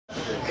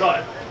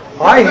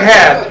I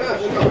had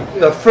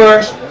the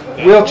first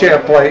wheelchair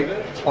plate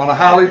on a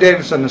Harley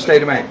Davidson in the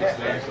state of Maine.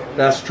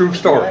 That's a true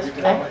story.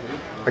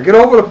 I get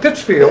over to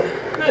Pittsfield,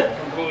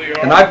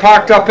 and I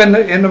parked up in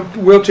the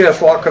wheelchair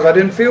slot because I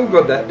didn't feel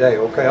good that day,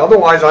 okay?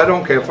 Otherwise, I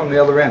don't care from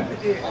the other end.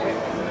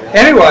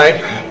 Anyway,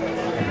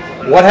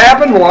 what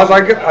happened was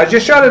I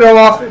just shut it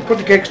off, put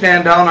the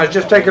kickstand down, I was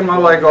just taking my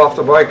leg off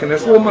the bike, and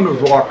this woman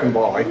was walking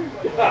by.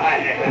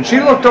 And she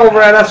looked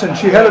over at us, and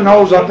she had her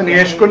nose up in the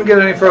air. She couldn't get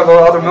any further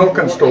out of the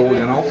milking stool,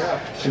 you know.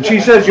 And she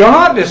says, "You're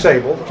not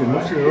disabled." You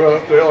know, she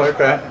was up there like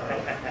that.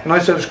 And I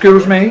said,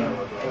 "Excuse me?"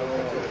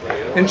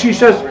 And she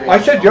says, I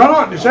said, "You're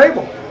not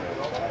disabled."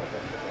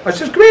 I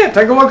says, "Come here,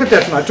 take a look at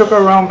this." And I took her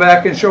around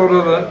back and showed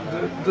her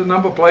the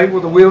number plate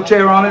with the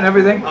wheelchair on it and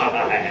everything.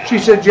 She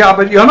said, "Yeah,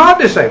 but you're not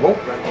disabled."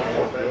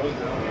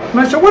 And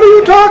I said, "What are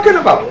you talking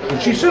about?"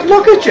 And she said,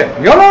 "Look at you,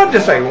 you're not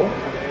disabled."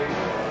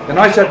 And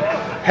I said,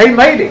 "Hey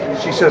lady."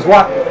 She says,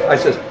 "What?" I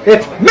says,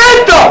 "It's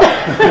mental!"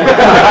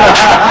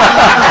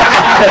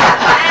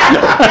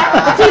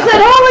 She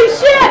said, "Holy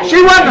shit!"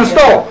 She went in the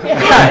store.